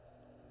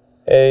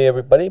Hey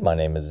everybody, my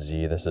name is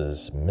Z. This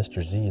is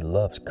Mr. Z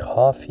Loves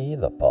Coffee,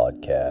 the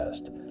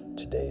podcast.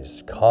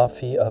 Today's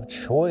coffee of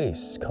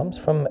choice comes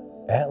from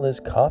Atlas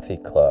Coffee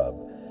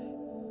Club.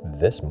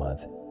 This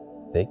month,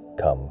 they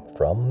come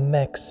from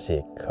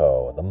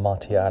Mexico, the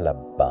Monte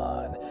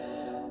Alban.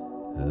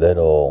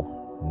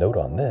 Little note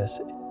on this,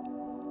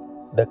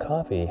 the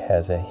coffee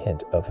has a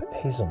hint of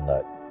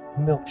hazelnut,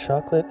 milk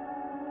chocolate,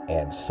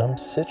 and some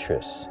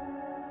citrus.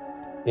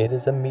 It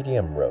is a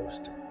medium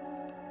roast.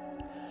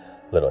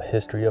 Little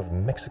history of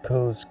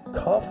Mexico's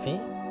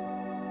coffee.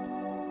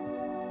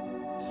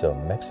 So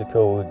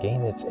Mexico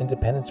gained its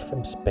independence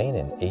from Spain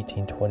in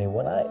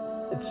 1821.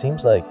 It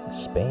seems like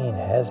Spain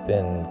has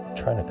been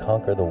trying to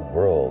conquer the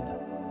world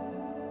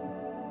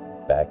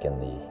back in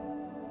the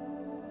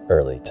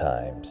early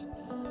times.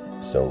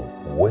 So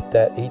with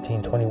that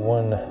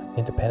 1821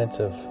 independence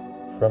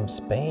from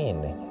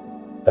Spain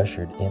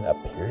ushered in a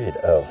period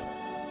of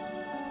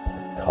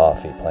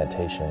coffee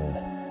plantation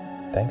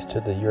thanks to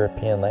the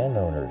European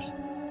landowners.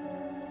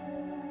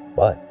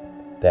 But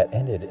that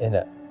ended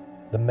in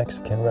the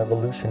Mexican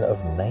Revolution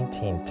of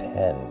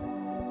 1910,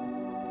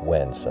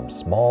 when some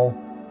small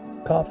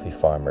coffee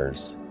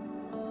farmers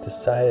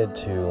decided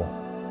to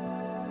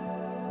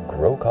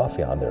grow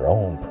coffee on their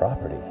own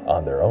property,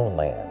 on their own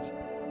lands.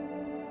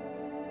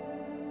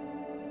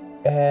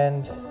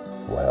 And,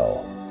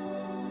 well,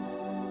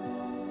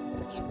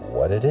 it's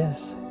what it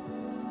is.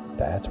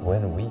 That's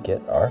when we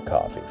get our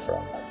coffee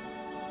from.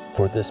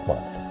 For this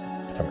month,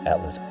 from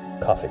Atlas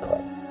Coffee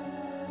Club.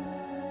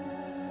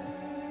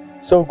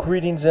 So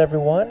greetings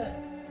everyone.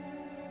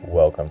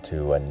 Welcome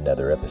to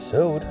another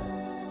episode.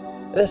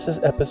 This is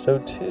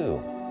episode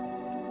 2,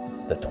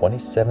 the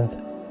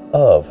 27th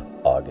of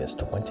August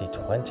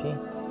 2020.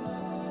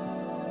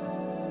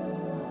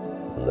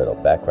 Little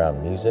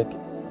background music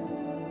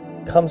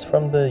comes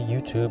from the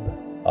YouTube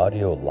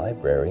audio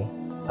library.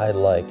 I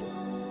like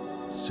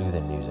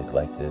soothing music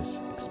like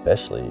this,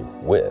 especially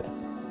with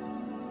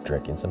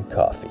drinking some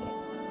coffee.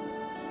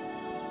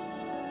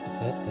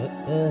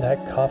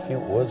 That coffee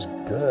was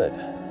good.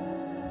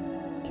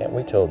 Can't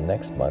wait till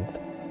next month.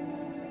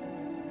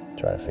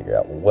 Trying to figure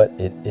out what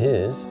it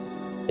is.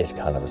 It's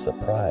kind of a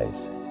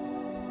surprise.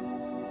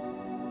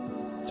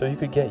 So you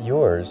could get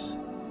yours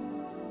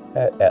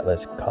at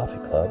Atlas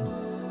Coffee Club.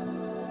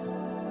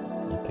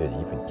 You could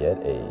even get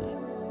a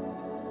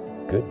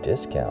good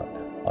discount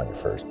on your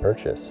first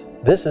purchase.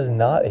 This is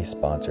not a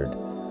sponsored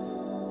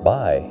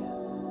by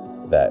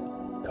that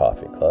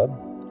coffee club.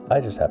 I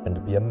just happen to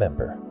be a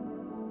member,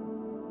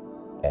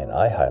 and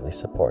I highly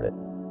support it.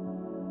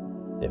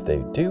 If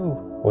they do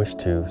wish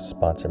to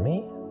sponsor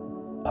me,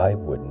 I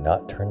would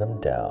not turn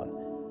them down.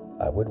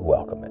 I would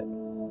welcome it.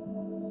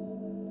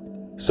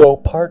 So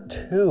part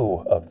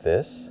 2 of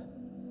this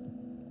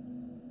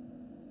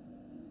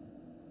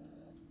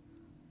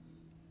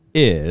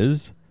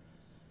is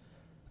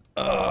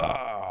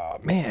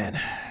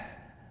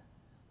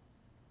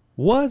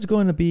was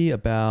going to be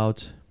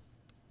about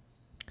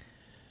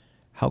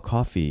how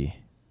coffee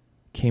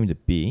came to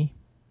be.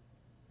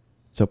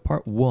 So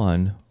part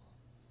 1,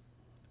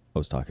 I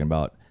was talking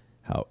about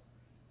how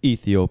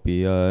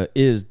Ethiopia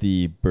is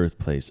the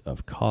birthplace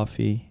of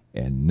coffee,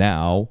 and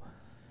now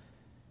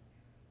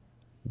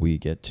we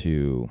get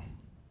to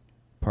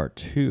part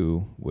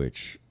 2,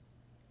 which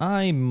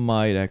I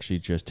might actually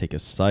just take a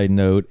side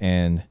note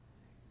and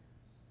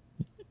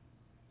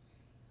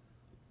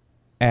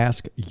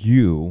ask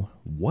you,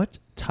 what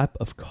type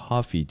of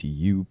coffee do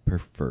you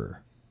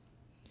prefer?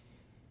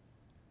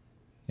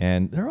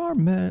 And there are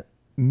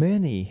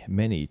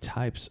many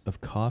types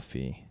of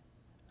coffee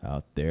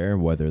out there,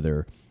 whether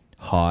they're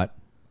hot,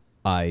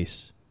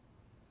 ice,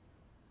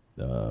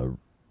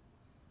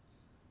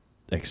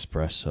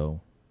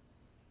 espresso,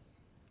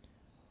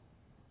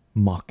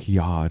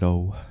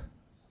 macchiato,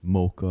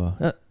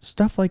 mocha,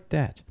 stuff like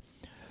that.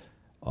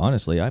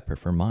 Honestly, I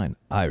prefer mine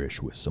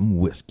Irish with some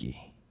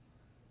whiskey.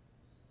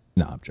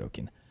 No, I'm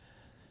joking.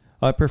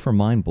 I prefer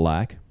mine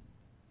black,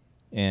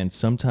 and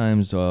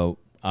sometimes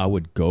I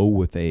would go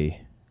with a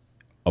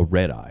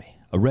red eye.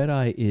 A red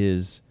eye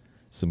is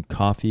some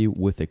coffee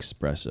with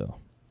espresso.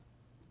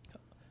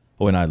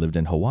 When I lived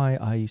in Hawaii,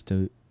 I used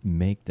to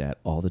make that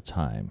all the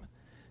time.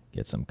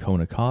 Get some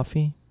Kona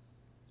coffee.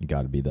 You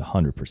got to be the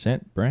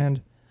 100%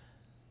 brand,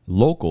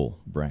 local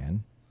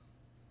brand,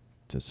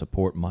 to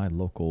support my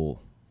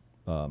local,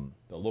 the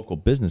local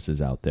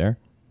businesses out there.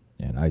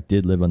 And I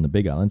did live on the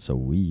Big Island, so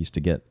we used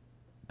to get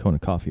Kona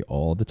coffee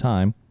all the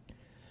time.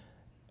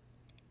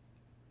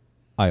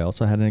 I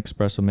also had an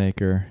espresso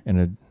maker and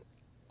an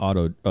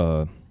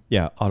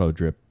auto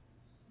drip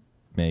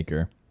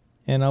maker,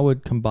 and I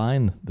would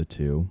combine the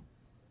two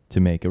to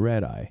make a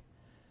red eye.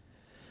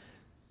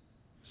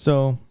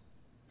 So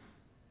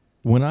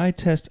when I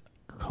test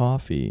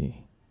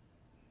coffee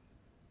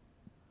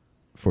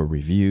for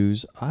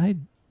reviews, I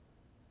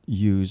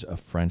use a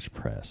French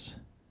press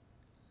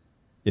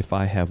if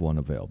I have one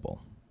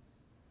available.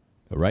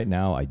 But right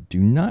now, I do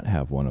not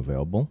have one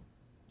available.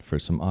 For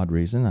some odd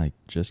reason, I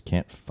just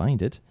can't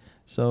find it.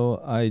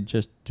 So I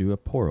just do a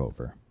pour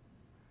over.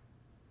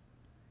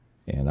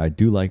 And I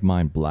do like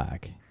mine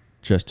black,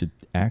 just to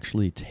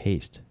actually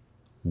taste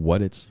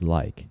what it's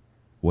like,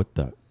 what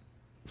the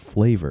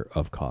flavor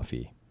of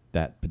coffee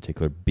that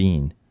particular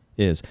bean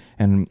is.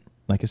 And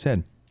like I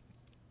said,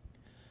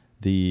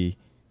 the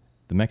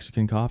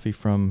Mexican coffee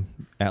from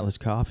Atlas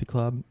Coffee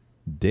Club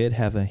did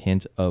have a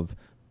hint of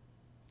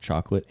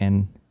chocolate,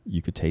 and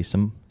you could taste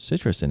some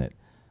citrus in it.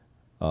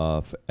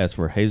 As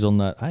for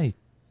hazelnut, I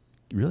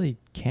really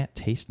can't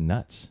taste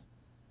nuts.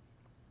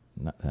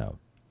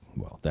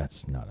 Well,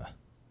 that's not a...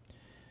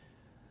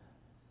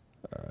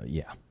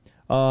 yeah.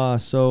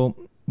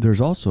 So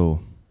there's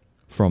also,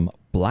 from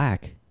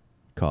black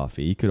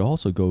coffee, you could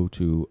also go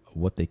to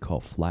what they call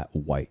flat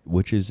white,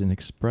 which is an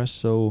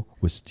espresso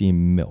with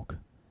steamed milk.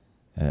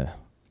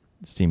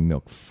 Steamed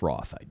milk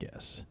froth, I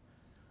guess.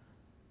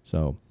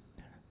 So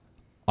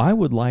I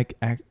would like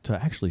to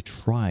actually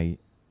try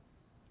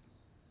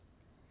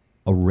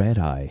a red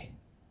eye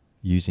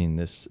using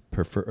this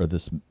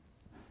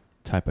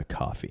type of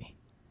coffee,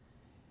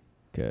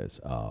 because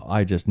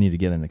I just need to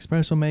get an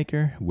espresso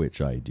maker,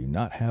 which I do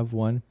not have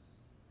one,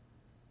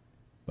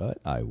 but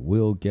I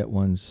will get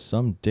one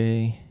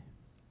someday.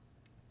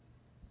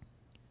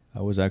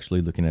 I was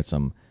actually looking at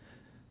some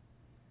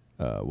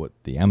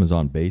the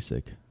Amazon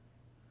Basic,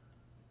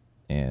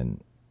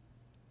 and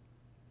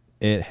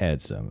it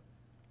had some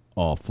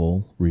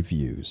awful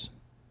reviews,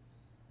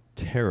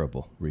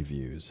 terrible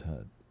reviews,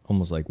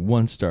 almost like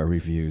 1-star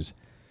reviews.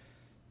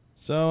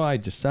 So I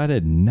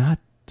decided not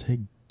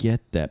to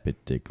get that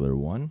particular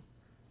one.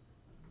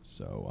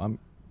 So I'm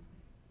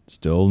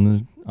still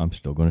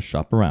going to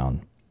shop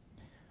around.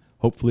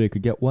 Hopefully I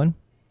could get one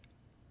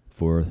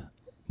for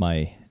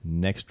my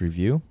next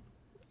review.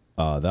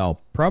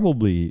 That'll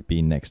probably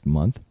be next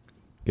month,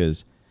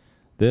 because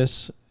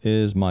this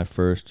is my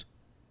first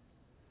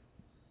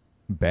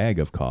bag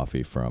of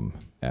coffee from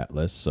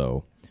Atlas.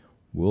 So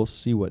we'll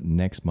see what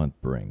next month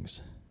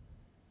brings.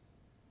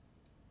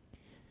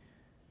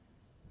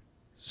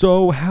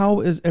 So how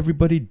is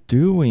everybody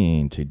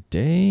doing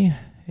today?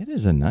 It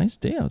is a nice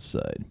day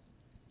outside.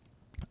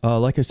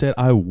 Like I said,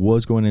 I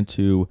was going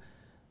into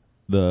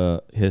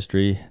the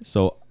history,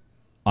 so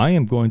I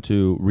am going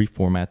to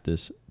reformat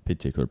this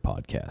particular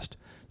podcast.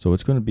 So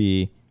it's going to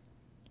be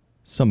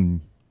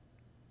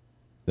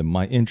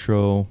my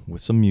intro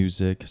with some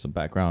music, some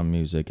background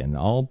music, and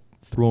I'll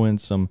throw in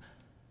some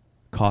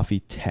coffee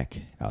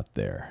tech out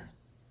there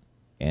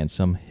and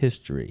some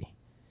history,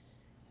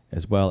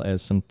 as well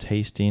as some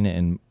tasting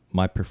and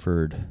my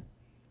preferred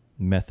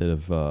method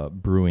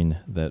of brewing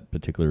that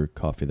particular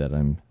coffee that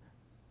I'm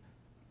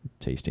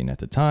tasting at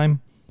the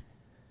time.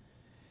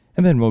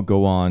 And then we'll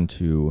go on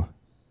to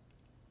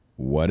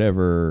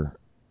whatever,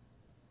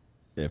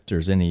 if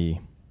there's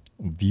any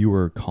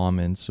viewer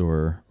comments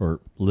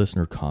or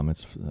listener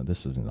comments.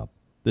 This is a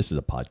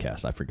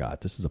podcast. I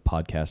forgot. This is a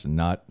podcast, and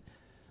not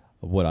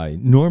what I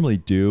normally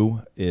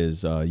do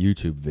is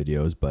YouTube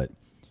videos, but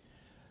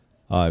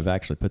I've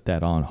actually put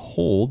that on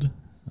hold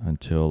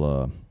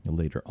until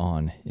later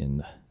on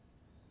in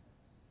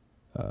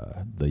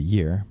the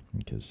year,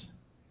 because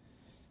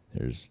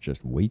there's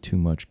just way too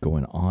much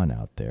going on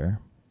out there.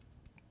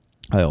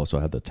 I also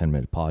have the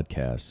 10-minute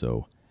podcast,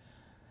 so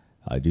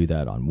I do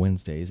that on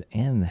Wednesdays,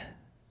 and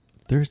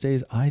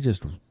Thursdays I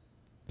just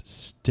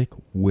stick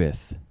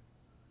with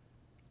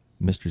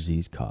Mr.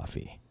 Z's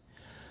Coffee.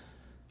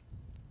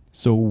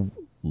 So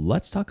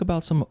let's talk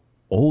about some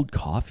old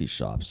coffee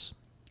shops.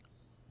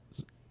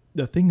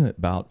 The thing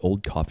about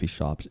old coffee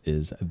shops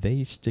is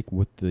they stick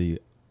with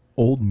the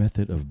old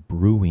method of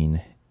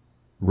brewing,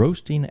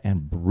 roasting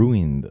and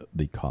brewing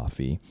the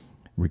coffee,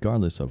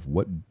 regardless of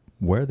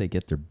where they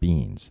get their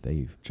beans.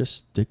 They just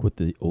stick with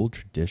the old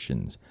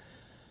traditions.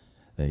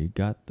 They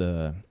got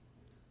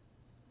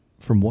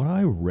from what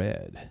I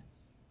read,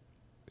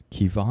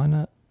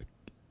 Kivana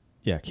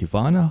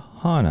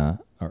Han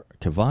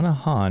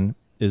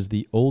is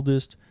the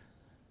oldest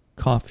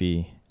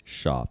coffee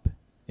shop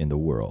in the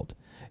world.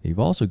 You've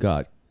also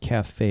got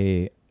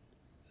Cafe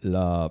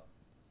La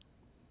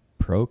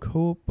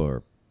Procope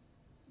or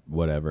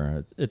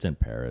whatever. It's in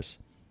Paris.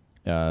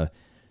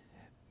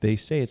 They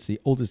say it's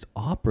the oldest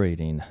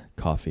operating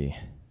coffee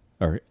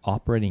or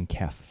operating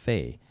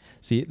cafe.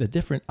 See,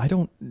 I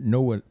don't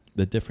know what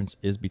the difference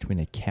is between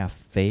a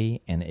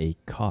cafe and a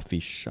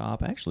coffee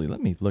shop. Actually,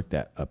 let me look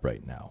that up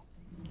right now.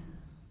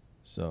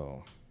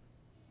 So,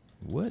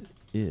 what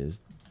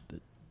is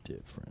the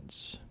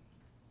difference?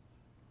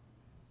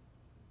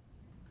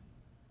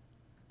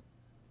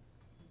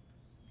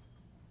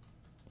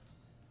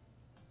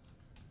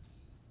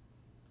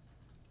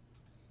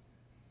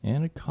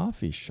 And a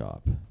coffee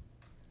shop.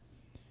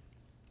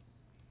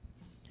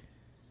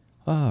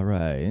 All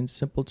right. In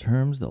simple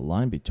terms, the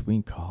line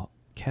between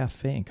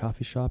cafe and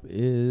coffee shop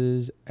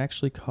is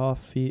actually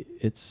coffee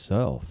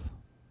itself.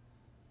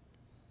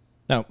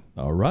 Now,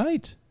 all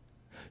right.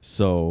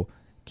 So,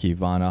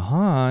 Kivana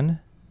Han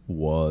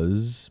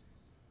is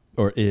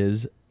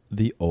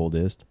the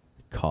oldest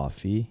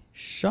coffee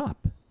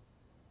shop.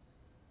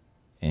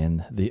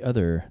 And the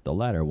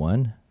latter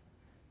one,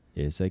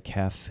 is a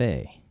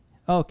cafe.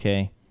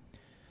 Okay.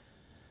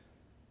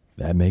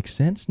 That makes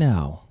sense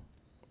now.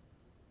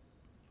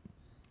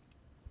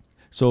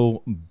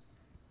 So,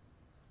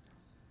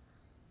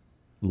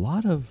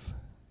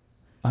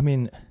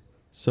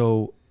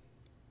 so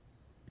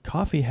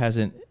coffee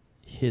hasn't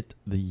hit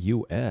the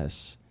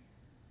U.S.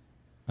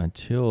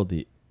 until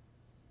the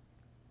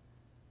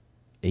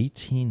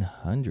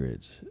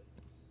 1800s.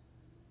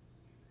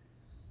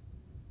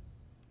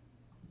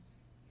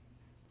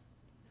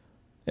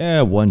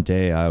 Yeah, one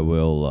day I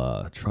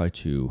will try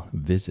to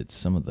visit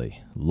some of the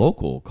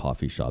local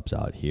coffee shops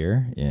out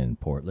here in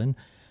Portland.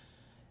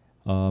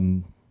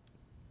 Reason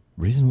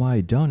why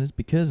I don't is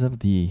because of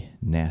the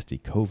nasty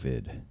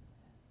COVID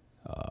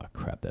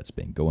crap that's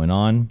been going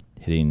on,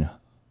 hitting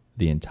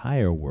the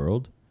entire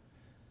world.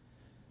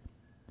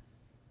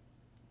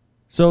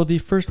 So the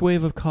first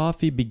wave of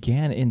coffee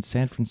began in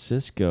San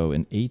Francisco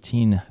in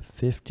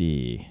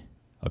 1850,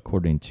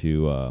 according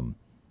to a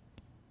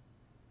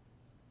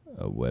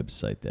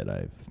website that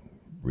I'm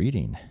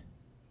reading.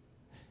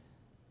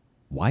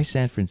 Why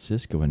San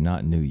Francisco and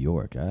not New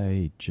York?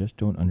 I just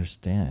don't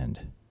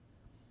understand.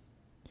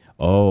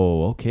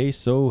 Oh, okay.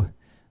 So,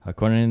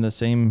 according to the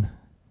same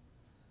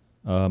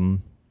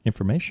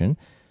information,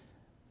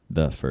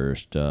 the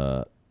first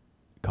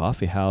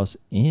coffee house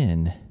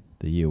in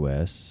the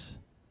U.S.,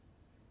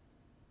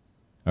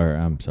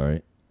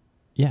 in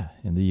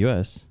the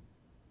U.S.,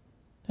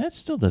 that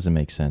still doesn't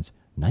make sense.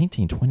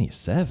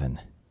 1927.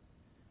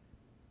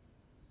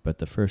 But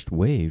the first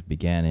wave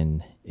began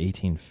in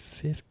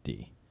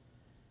 1850.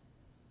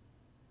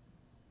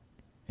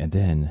 And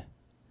then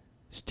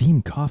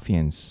steam coffee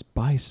and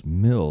spice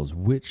mills,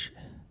 which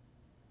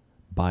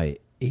by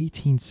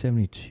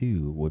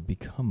 1872 would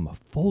become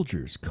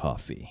Folgers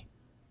coffee.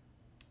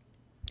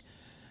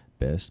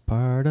 Best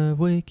part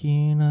of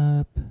waking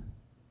up.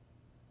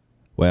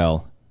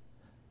 Well,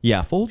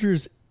 yeah,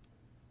 Folgers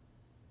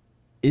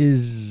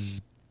is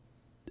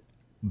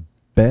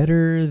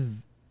better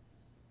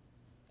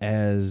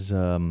as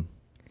the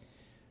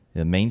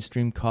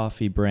mainstream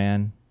coffee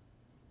brand,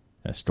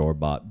 a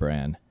store-bought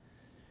brand,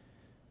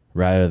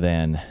 rather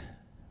than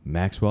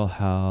Maxwell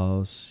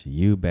House,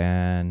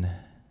 U-Ban,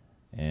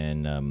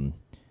 and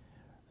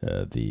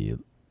the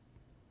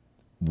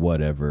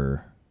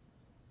whatever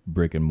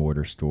brick and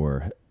mortar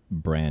store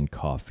brand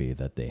coffee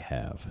that they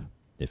have.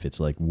 If it's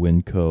like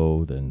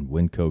Winco, then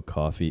Winco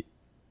coffee,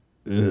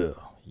 ugh,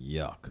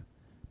 yuck.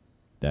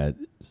 That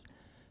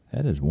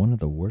is one of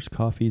the worst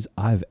coffees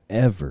I've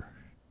ever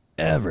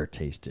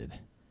tasted.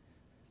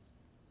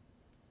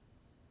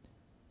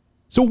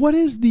 So what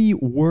is the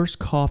worst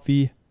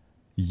coffee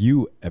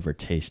you ever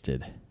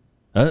tasted?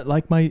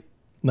 Like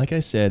I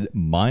said,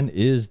 mine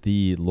is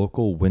the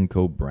local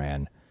Winco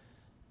brand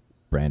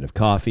of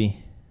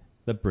coffee.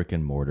 The brick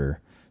and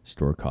mortar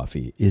store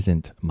coffee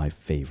isn't my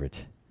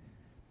favorite.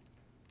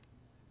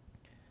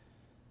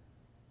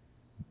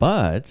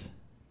 But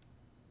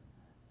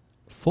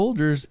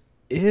Folgers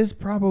is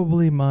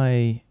probably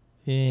my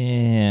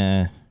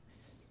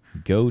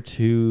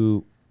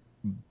go-to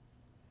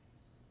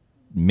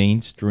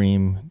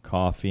mainstream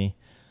coffee.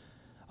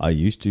 I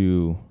used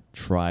to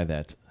try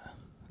that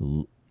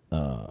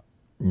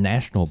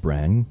national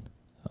brand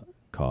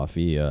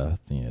coffee.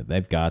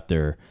 They've got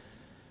their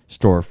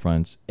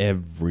storefronts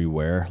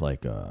everywhere,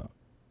 like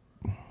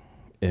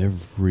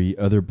every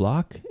other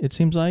block, it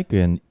seems like,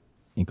 and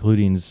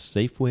including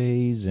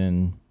Safeways,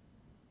 and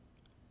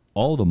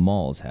all the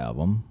malls have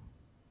them.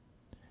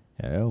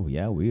 Oh,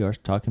 yeah, we are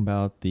talking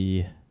about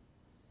the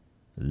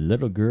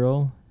Little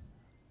Girl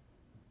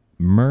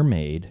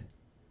Mermaid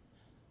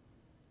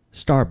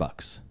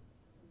Starbucks.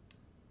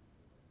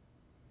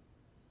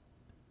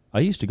 I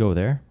used to go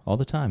there all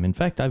the time. In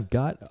fact, I've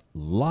got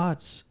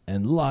lots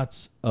and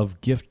lots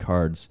of gift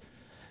cards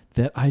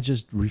that I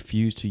just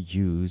refuse to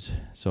use,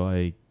 so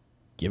I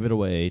give it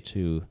away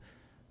to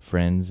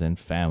friends and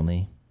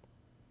family.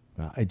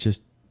 I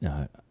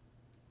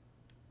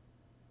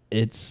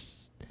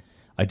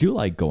do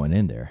like going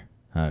in there,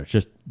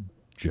 just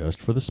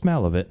for the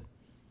smell of it.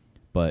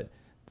 But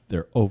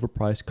their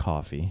overpriced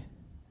coffee,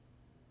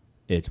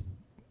 it's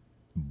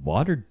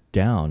watered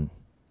down.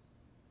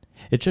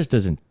 It just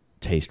doesn't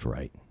taste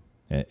right,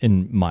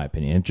 in my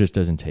opinion. It just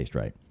doesn't taste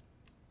right.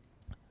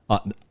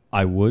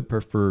 I would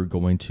prefer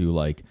going to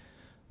like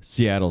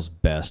Seattle's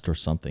Best or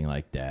something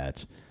like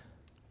that.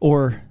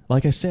 Or,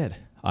 like I said,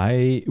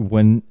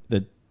 when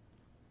the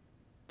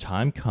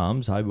time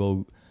comes, I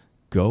will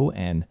go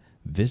and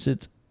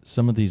visit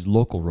some of these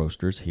local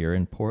roasters here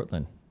in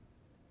Portland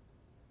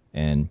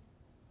and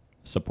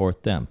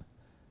support them.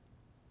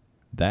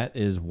 That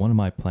is one of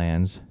my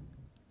plans.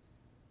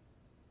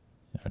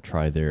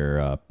 Try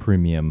their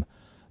premium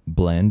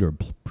blend or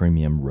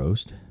premium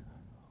roast,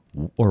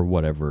 or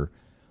whatever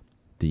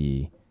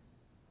the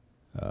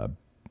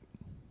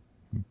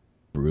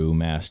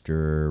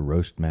Brewmaster,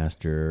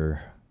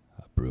 Roastmaster,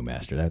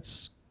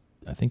 Brewmaster.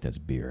 I think that's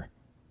beer.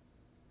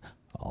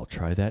 I'll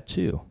try that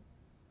too.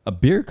 A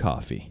beer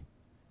coffee.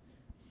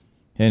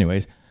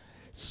 Anyways,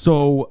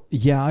 so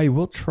yeah, I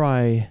will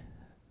try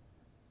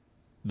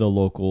the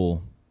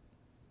local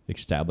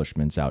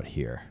establishments out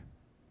here.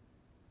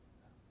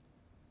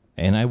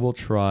 and I will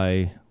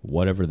try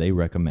whatever they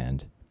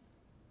recommend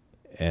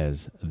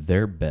as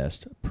their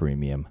best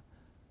premium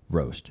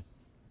roast.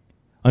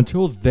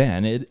 Until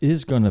then, it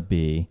is going to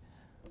be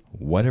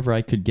whatever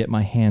I could get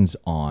my hands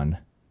on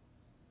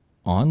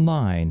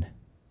online,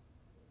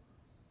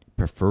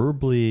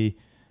 preferably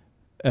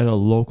at a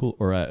local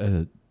or at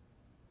a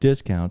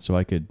discount so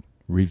I could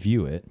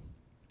review it.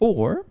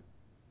 Or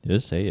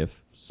just say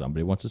if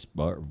somebody wants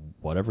to,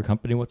 whatever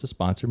company wants to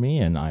sponsor me,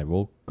 and I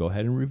will go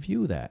ahead and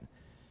review that.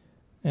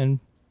 And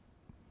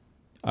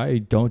I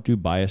don't do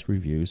biased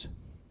reviews.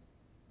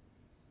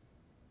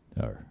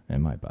 Or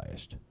am I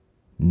biased?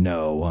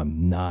 No,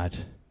 I'm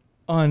not.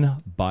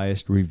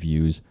 Unbiased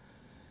reviews.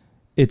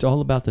 It's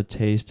all about the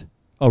taste,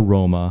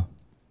 aroma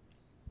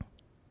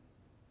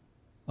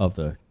of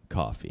the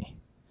coffee.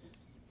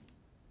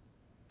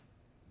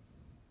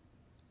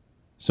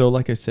 So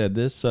like I said,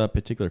 this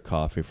particular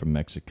coffee from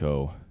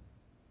Mexico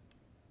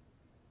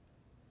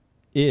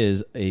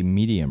is a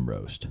medium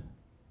roast,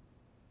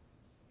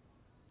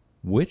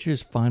 which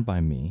is fine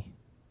by me.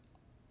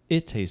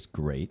 It tastes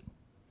great.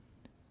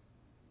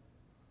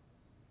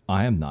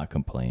 I am not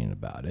complaining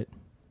about it.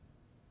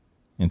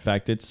 In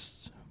fact, I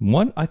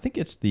think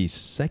it's the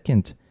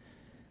second,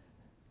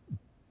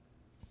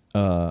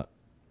 I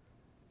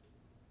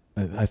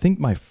think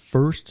my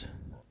first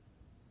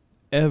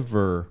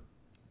ever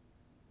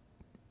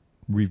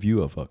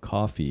review of a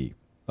coffee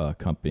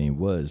company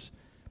was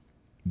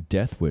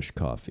Death Wish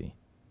Coffee.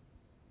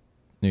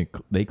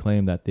 They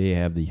claim that they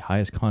have the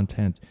highest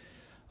content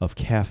of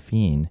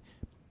caffeine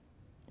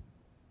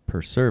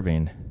per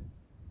serving.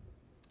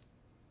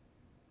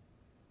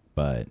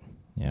 But,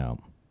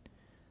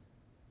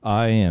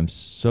 I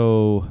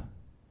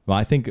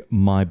think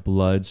my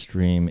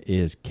bloodstream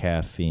is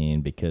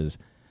caffeine because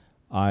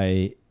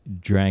I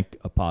drank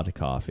a pot of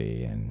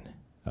coffee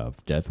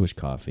of Death Wish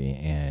coffee,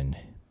 and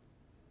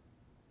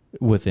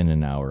within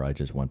an hour I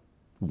just went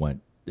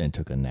and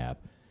took a nap.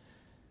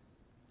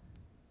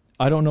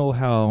 I don't know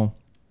how.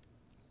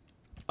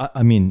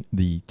 I mean,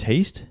 the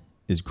taste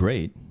is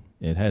great.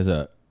 It has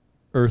a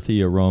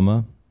earthy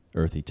aroma,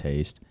 earthy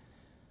taste.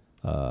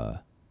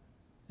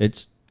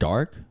 It's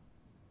dark,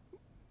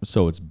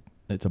 so it's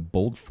a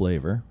bold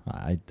flavor.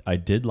 I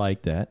did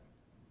like that,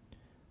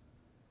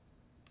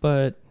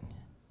 but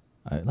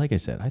like I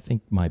said, I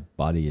think my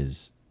body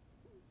is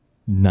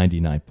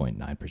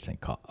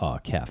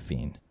 99.9%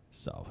 caffeine,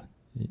 so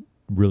it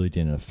really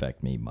didn't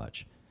affect me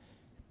much.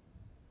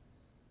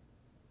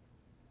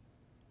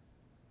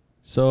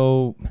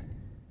 So,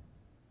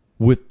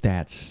 with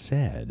that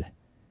said,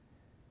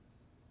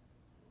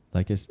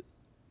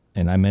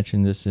 and I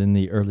mentioned this in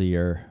the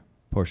earlier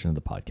portion of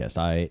the podcast,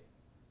 I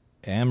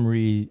am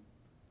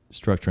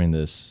restructuring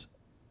this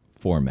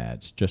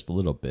format just a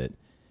little bit.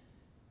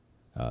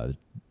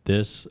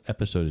 This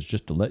episode is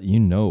just to let you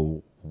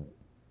know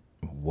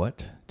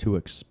what to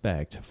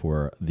expect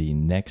for the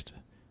next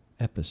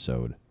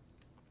episode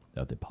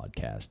of the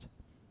podcast.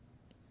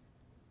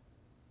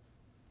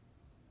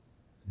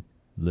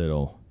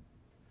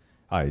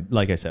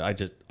 Like I said,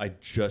 I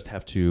just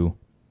have to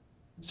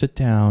sit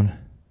down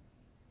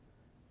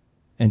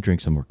and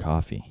drink some more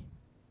coffee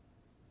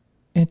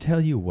and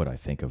tell you what I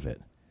think of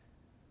it,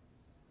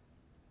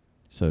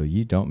 so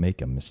you don't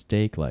make a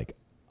mistake like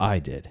I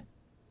did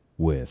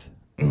with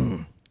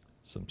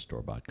some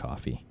store-bought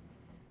coffee,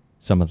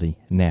 some of the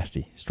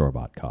nasty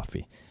store-bought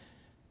coffee.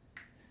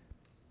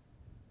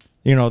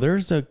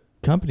 There's a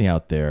company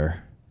out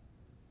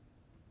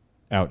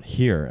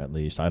here at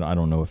least. I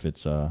don't know if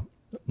it's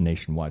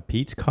nationwide.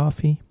 Peet's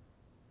Coffee.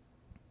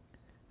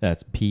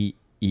 That's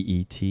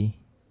P-E-E-T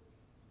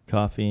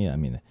coffee. I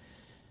mean,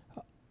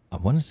 I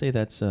want to say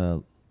that's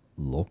a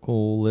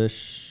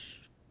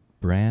local-ish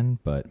brand,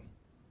 but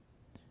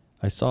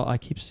I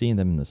keep seeing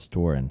them in the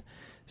store. And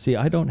see,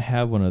 I don't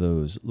have one of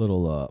those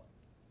little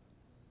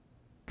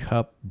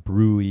cup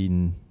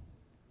brewing,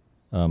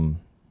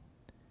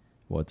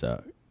 what's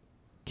a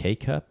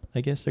K-cup,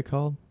 I guess they're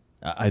called.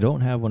 I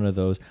don't have one of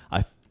those.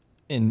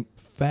 In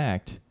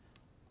fact,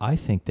 I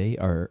think they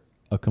are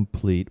a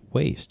complete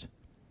waste.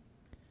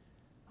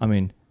 I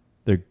mean,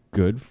 they're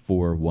good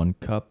for one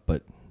cup,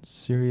 but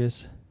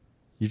serious,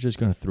 you're just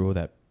going to throw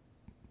that.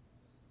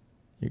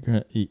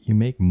 You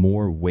make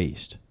more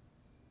waste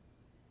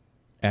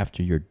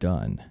after you're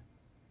done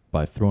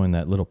by throwing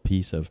that little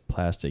piece of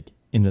plastic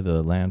into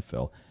the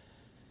landfill.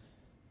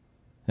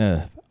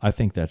 I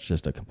think that's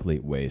just a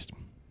complete waste.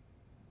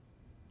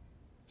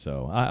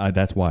 So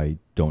that's why I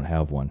don't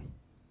have one.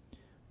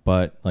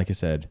 But like I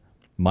said,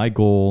 my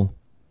goal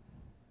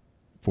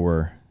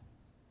for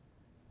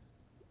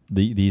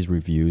these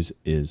reviews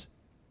is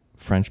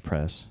French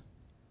press,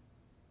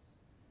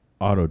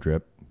 auto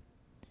drip,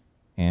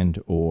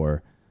 and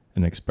or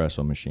an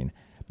espresso machine.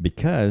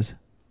 Because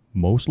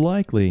most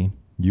likely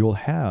you'll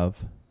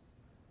have,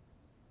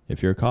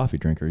 if you're a coffee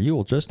drinker, you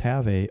will just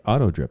have a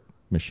auto drip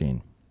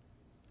machine.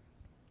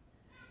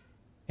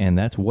 And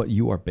that's what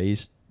you are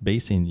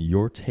basing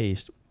your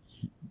taste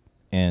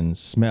and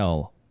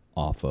smell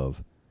off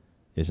of,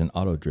 is an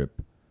auto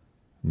drip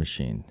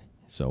machine.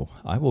 So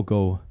I will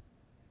go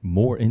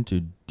more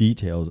into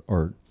details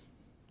or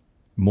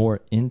more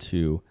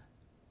into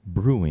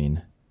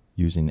brewing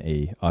using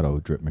a auto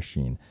drip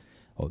machine.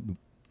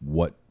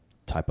 What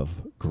type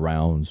of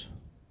grounds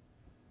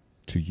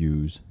to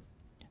use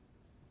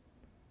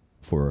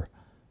for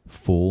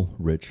full,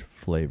 rich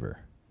flavor.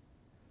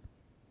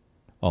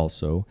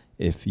 Also,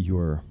 if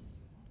you're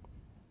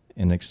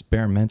an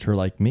experimenter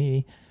like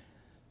me,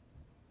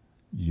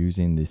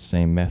 using the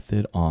same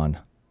method on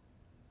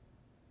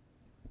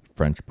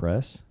French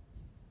press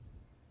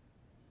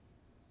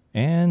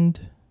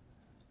and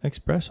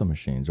espresso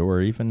machines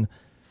or even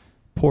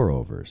pour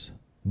overs.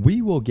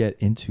 We will get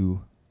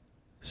into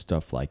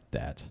stuff like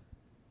that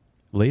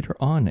later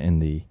on in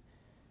the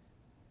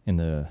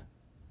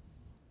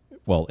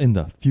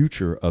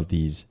future of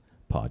these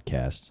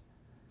podcasts.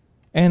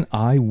 And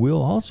I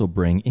will also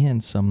bring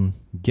in some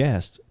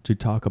guests to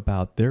talk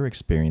about their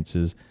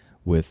experiences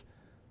with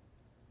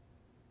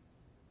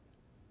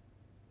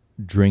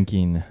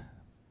drinking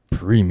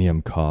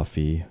premium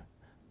coffee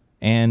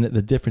and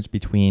the difference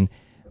between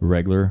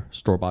regular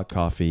store-bought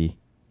coffee,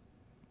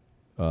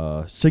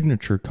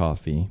 signature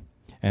coffee,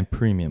 and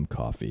premium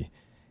coffee.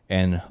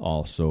 And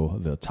also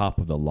the top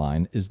of the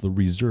line is the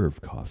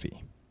reserve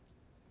coffee.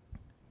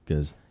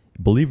 Because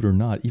believe it or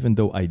not, even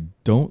though I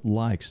don't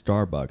like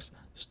Starbucks,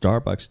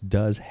 Starbucks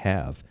does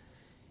have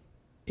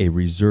a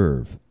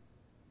reserve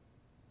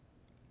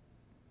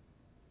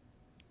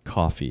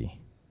coffee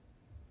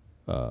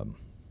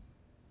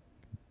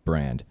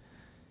brand.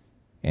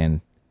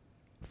 And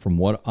from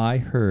what I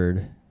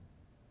heard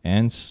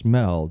and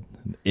smelled,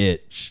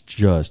 it's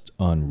just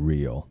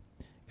unreal.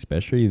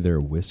 Especially their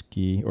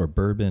whiskey or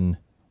bourbon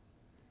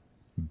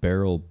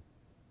barrel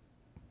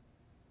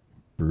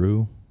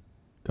brew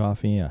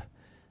coffee.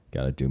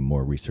 Got to do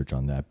more research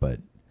on that. But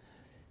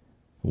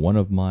one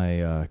of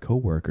my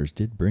coworkers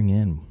did bring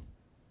in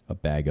a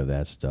bag of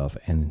that stuff,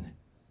 and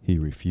he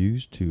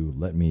refused to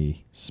let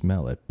me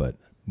smell it. But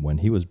when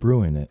he was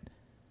brewing it,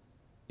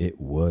 it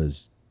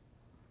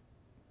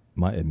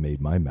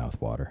made my mouth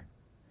water.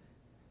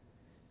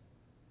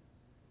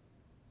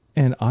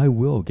 And I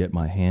will get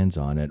my hands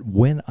on it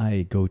when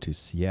I go to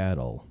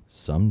Seattle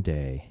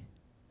someday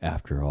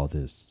after all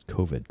this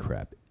COVID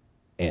crap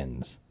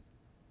ends.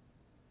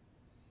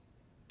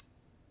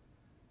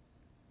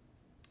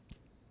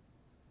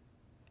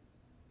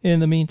 In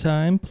the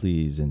meantime,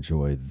 please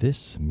enjoy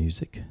this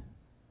music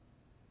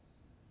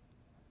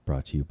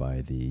brought to you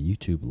by the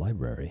YouTube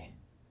library.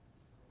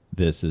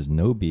 This is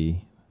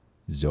Nobi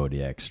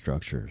Zodiac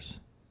Structures.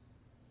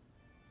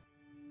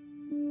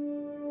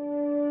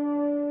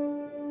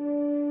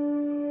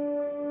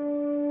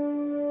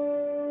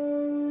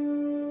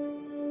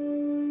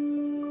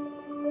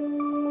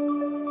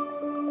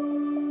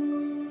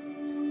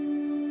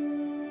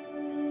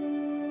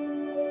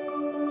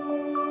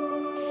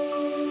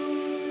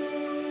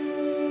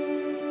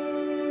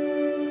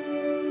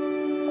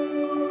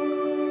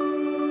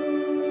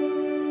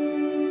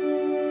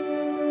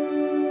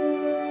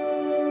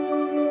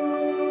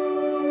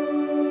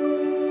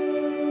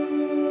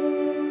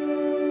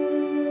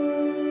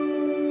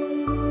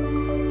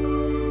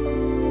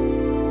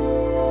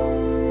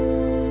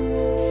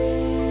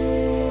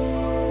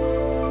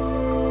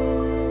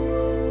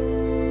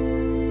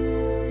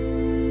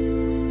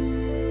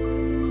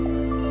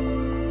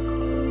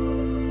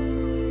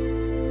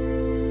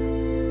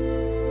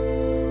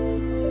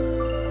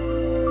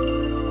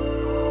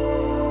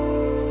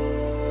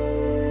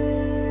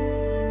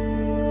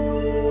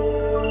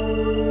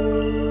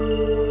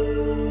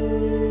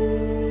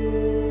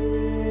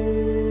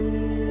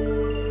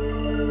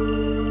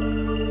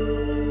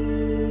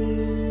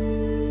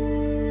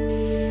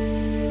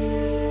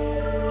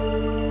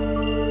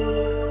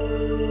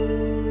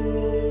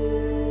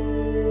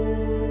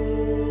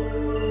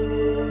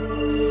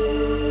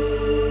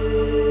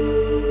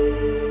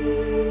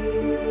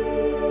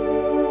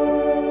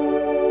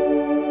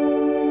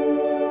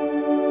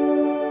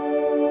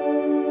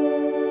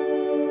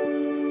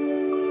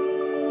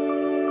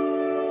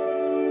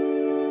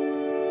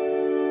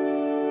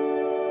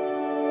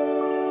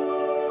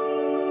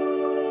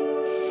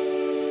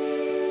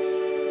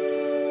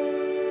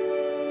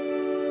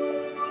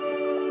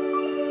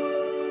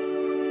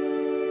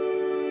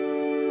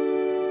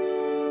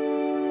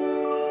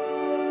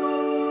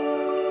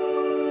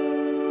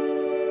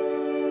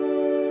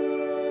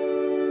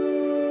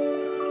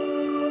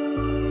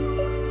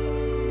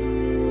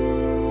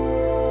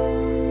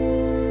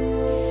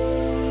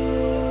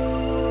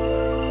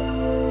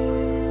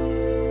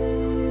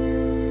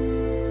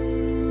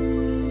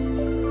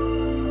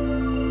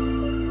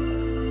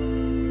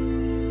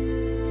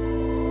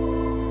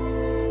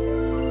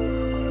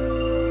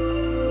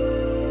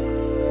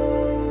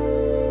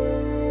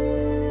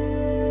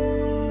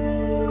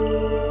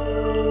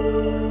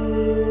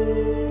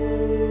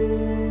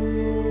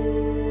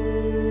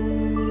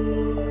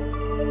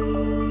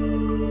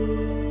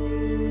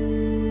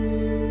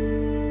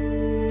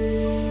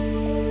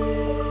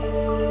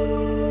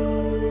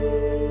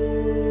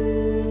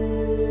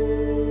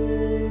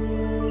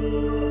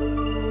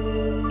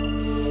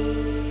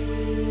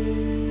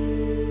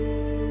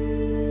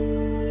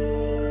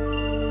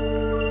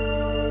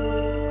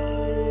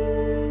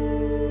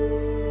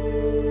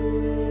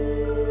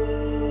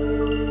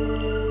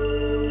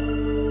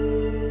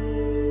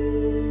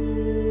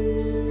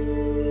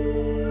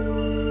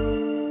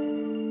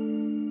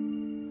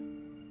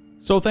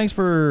 So thanks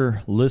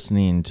for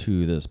listening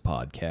to this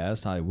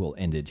podcast. I will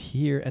end it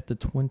here at the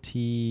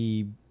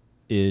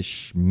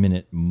 20-ish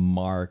minute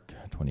mark,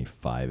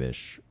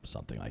 25-ish,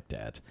 something like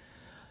that.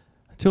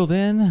 Till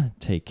then,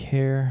 take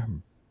care,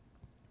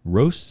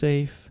 roast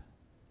safe,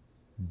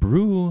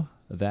 brew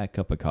that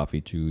cup of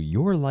coffee to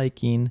your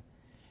liking,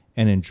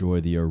 and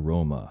enjoy the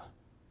aroma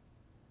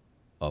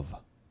of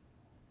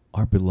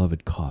our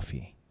beloved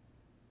coffee.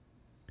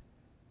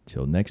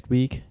 Till next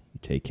week,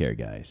 take care,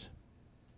 guys.